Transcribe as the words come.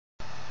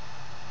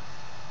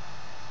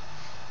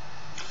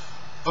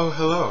Oh,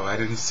 hello, I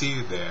didn't see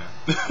you there.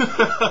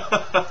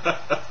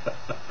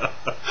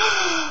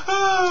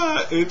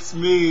 It's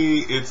me,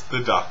 it's the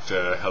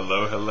doctor.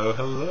 Hello, hello,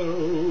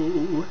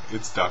 hello.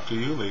 It's Dr.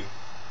 Yuli.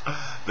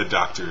 The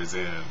doctor is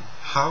in.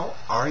 How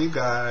are you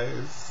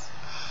guys?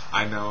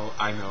 I know.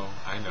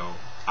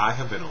 I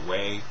have been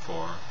away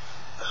for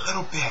a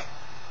little bit.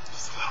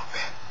 Just a little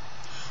bit.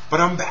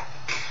 But I'm back.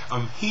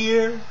 I'm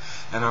here,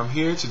 and I'm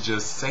here to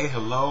just say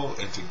hello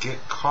and to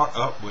get caught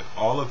up with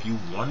all of you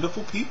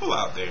wonderful people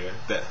out there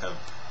that have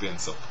been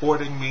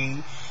supporting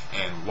me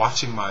and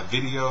watching my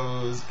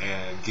videos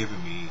and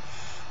giving me,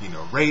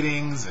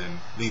 ratings and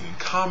leaving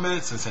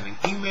comments and sending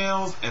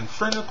emails and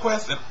friend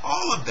requests and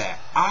all of that.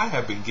 I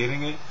have been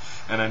getting it,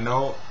 and I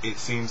know it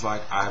seems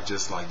like I've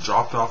just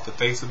dropped off the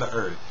face of the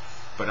earth,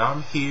 but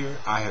I'm here.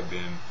 I have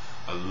been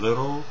a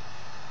little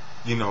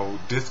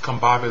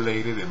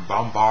discombobulated and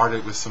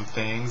bombarded with some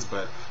things,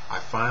 but I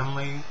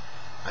finally,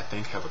 I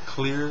think, have a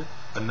clear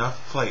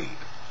enough plate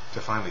to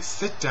finally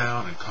sit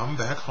down and come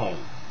back home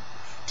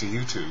to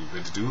YouTube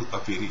and to do a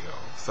video.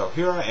 So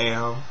here I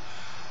am.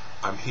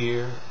 I'm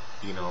here.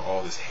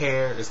 All this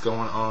hair is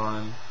going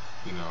on,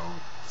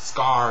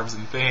 scarves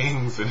and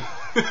things, and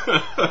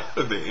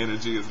the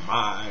energy is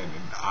mine,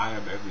 and I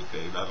am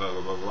everything, blah, blah,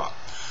 blah, blah, blah.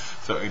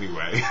 So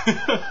anyway,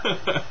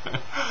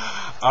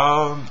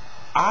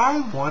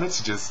 I wanted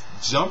to just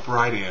jump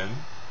right in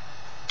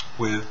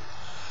with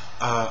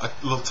a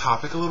little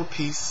topic, a little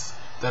piece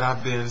that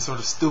I've been sort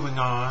of stewing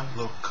on, a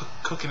little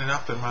cooking it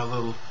up in my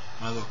little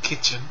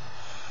kitchen,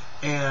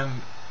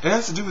 and it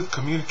has to do with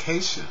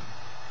communication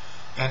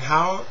and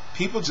how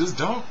people just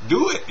don't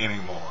do it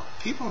anymore.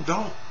 People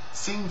don't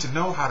seem to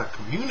know how to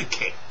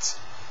communicate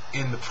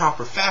in the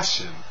proper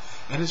fashion,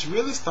 and it's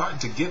really starting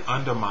to get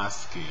under my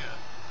skin.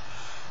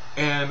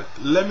 And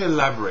let me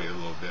elaborate a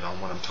little bit on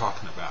what I'm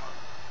talking about.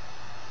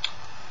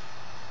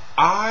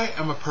 I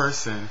am a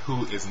person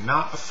who is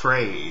not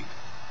afraid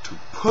to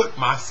put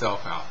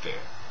myself out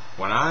there.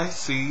 When I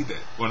see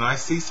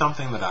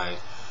something that I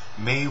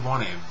may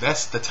want to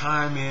invest the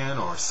time in,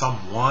 or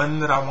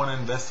someone that I want to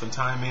invest some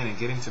time in and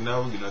getting to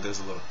know, there's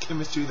a little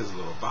chemistry, there's a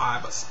little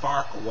vibe, a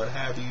spark, or what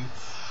have you,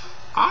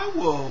 I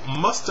will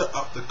muster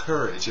up the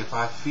courage if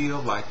I feel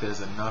like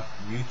there's enough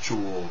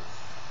mutual,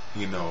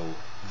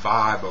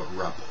 vibe or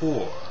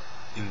rapport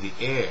in the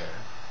air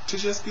to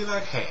just be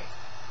like, hey,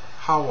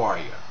 how are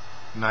you?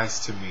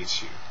 Nice to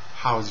meet you.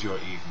 How's your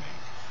evening?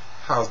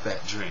 How's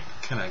that drink?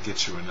 Can I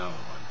get you another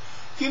one?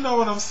 You know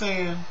what I'm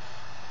saying?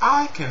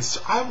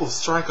 I will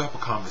strike up a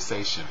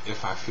conversation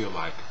if I feel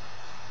like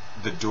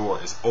the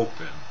door is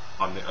open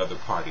on the other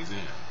party's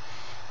end.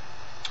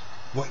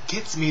 What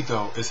gets me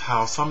though is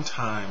how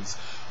sometimes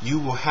you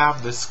will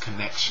have this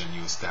connection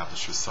you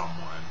establish with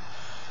someone,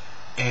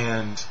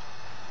 and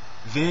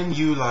then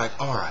you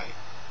all right,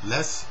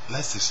 let's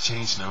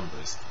exchange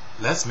numbers.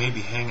 Let's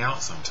maybe hang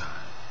out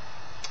sometime.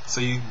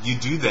 So you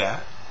do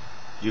that.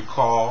 You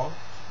call,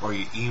 or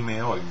you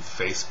email, or you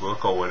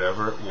Facebook, or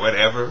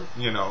whatever,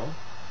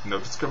 no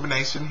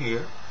discrimination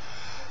here.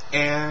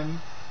 And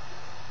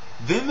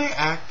then they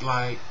act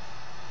like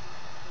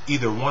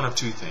either one of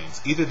two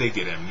things. Either they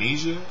get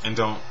amnesia and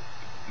don't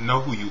know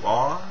who you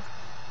are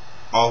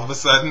all of a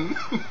sudden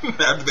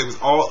after they was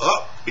all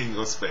up in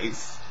your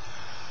space,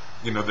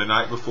 the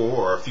night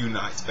before or a few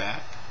nights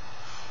back.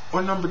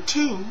 Or number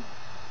two,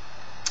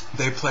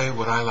 they play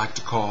what I like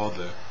to call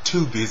the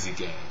too busy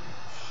game.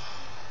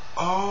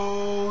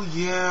 Oh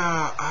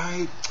yeah,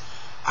 I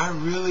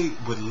really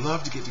would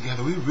love to get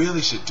together. We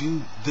really should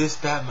do this,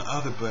 that, and the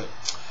other, but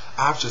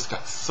I've just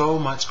got so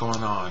much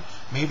going on.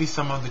 Maybe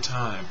some other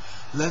time.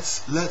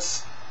 Let's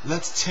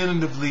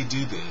tentatively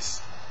do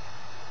this.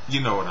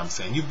 You know what I'm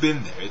saying? You've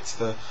been there. It's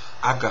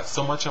I've got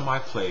so much on my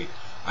plate,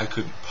 I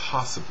couldn't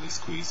possibly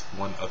squeeze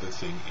one other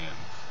thing in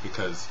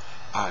because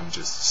I'm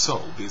just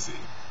so busy.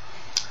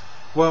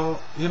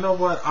 Well, you know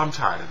what? I'm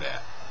tired of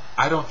that.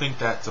 I don't think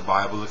that's a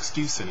viable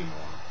excuse anymore.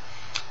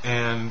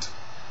 And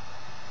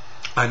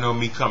I know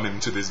me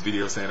coming to this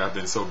video saying I've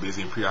been so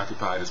busy and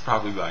preoccupied is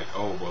probably like,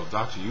 oh, well,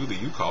 Dr.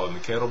 Yuli, you calling the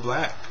kettle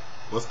black.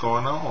 What's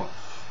going on?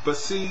 But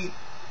see,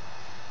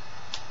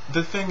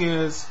 the thing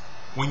is,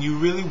 when you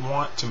really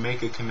want to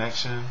make a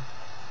connection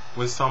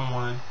with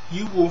someone,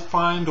 you will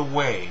find a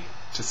way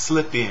to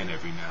slip in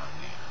every now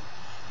and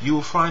then. You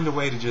will find a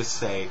way to just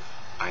say,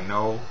 I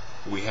know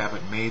we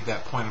haven't made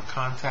that point of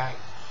contact,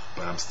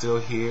 but I'm still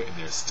here and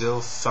there's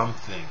still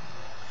something.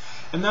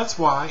 And that's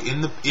why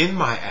in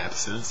my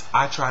absence,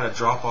 I try to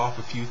drop off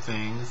a few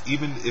things.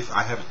 Even if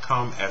I haven't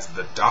come as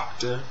the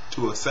doctor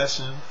to a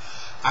session,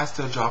 I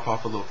still drop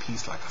off a little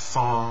piece like a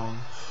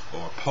song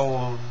or a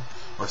poem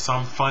or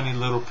some funny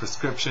little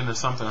prescription or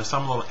something, or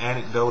some little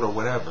anecdote or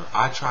whatever.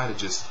 I try to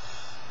just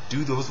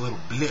do those little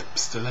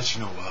blips to let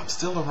you know, well, I'm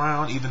still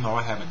around even though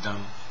I haven't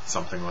done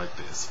something like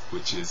this,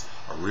 which is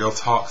a real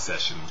talk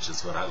session, which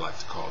is what I like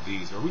to call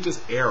these, where we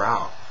just air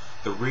out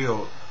the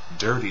real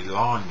dirty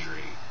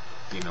laundry,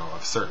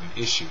 of certain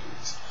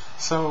issues.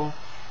 So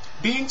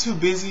being too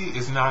busy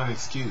is not an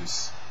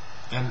excuse.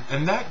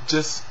 And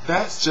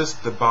that's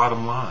just the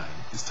bottom line.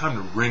 It's time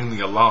to ring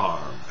the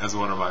alarm, as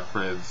one of my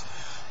friends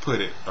put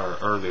it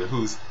earlier,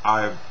 who's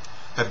I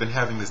have been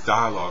having this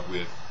dialogue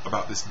with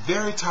about this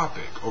very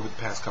topic over the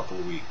past couple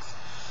of weeks.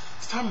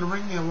 It's time to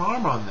ring the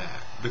alarm on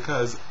that,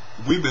 because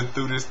we've been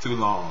through this too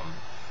long.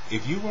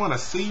 If you want to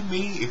see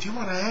me, if you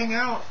want to hang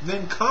out,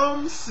 then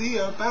come see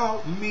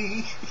about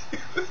me.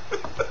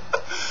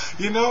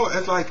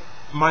 It's like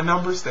my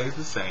number stays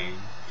the same.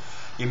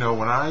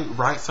 When I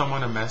write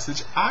someone a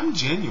message, I'm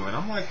genuine.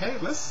 I'm like, hey,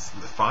 let's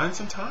find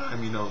some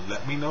time.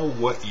 Let me know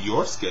what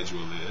your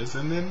schedule is,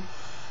 and then,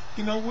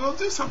 we'll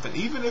do something.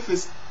 Even if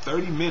it's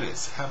 30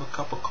 minutes, have a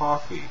cup of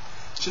coffee,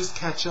 just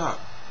catch up.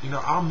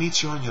 I'll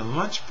meet you on your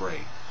lunch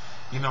break.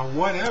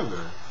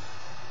 Whatever.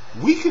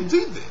 We can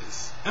do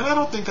this. And I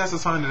don't think that's a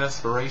sign of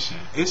desperation.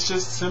 It's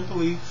just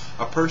simply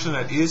a person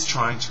that is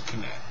trying to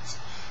connect.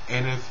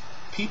 And if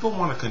people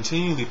want to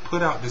continually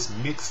put out this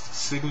mixed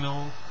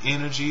signal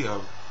energy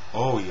of,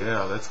 oh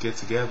yeah, let's get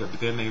together, but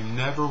then they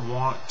never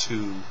want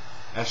to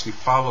actually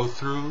follow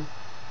through,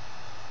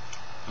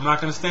 I'm not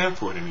going to stand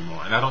for it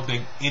anymore. And I don't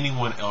think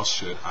anyone else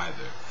should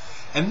either.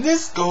 And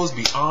this goes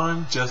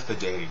beyond just the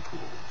dating pool.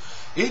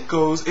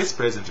 It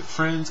spreads into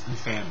friends and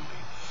family.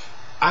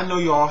 I know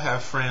you all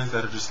have friends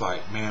that are just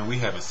like, man, we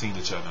haven't seen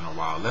each other in a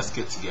while. Let's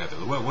get together.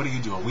 What are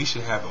you doing? We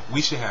should have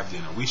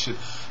dinner. We should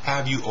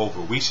have you over.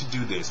 We should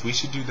do this. We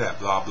should do that.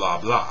 Blah blah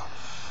blah.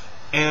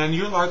 And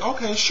you're like,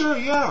 okay, sure,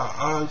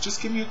 yeah.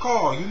 Just give me a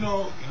call.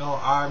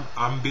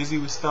 I'm busy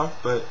with stuff,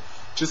 but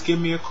just give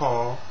me a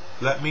call.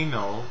 Let me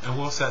know, and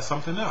we'll set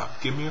something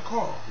up. Give me a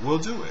call. We'll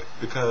do it,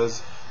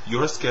 because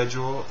your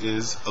schedule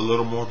is a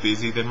little more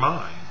busy than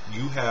mine.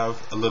 You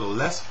have a little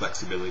less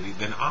flexibility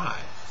than I.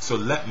 So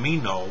let me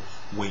know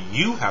when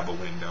you have a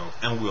window,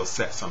 and we'll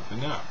set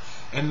something up.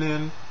 And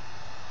then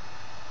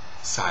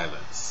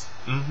silence.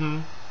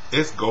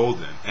 It's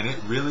golden, and it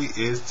really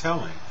is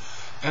telling.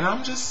 And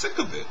I'm just sick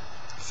of it.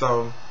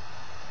 So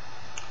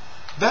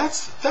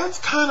that's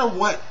kind of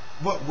what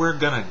we're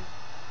gonna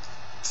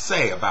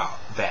say about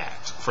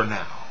that for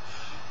now.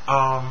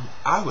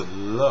 I would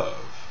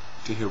love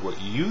to hear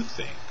what you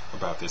think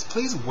about this.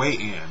 Please weigh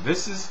in.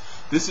 This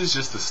is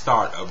just the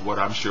start of what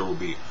I'm sure will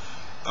be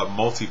a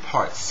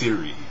multi-part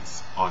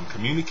series on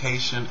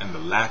communication and the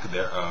lack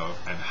thereof,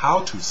 and how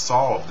to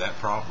solve that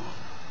problem.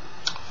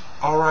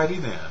 Alrighty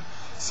then.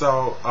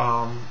 So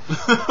on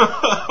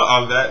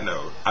that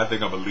note, I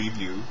think I'm gonna leave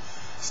you.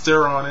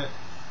 Stir on it.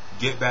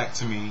 Get back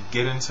to me.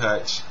 Get in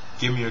touch.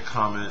 Give me your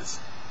comments,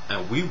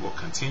 and we will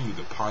continue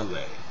the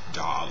parlay,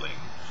 darling.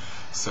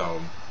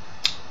 So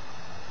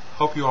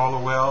hope you all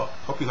are well.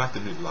 Hope you like the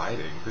new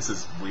lighting. This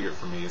is weird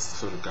for me. It's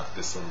sort of got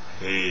this sort of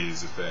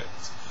haze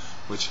effect,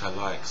 which I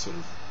like. Sort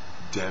of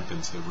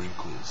dampens the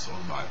wrinkles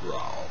on my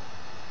brow.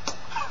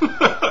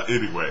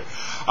 Anyway,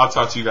 I'll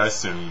talk to you guys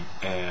soon,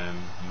 and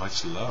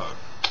much love.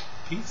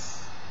 Peace.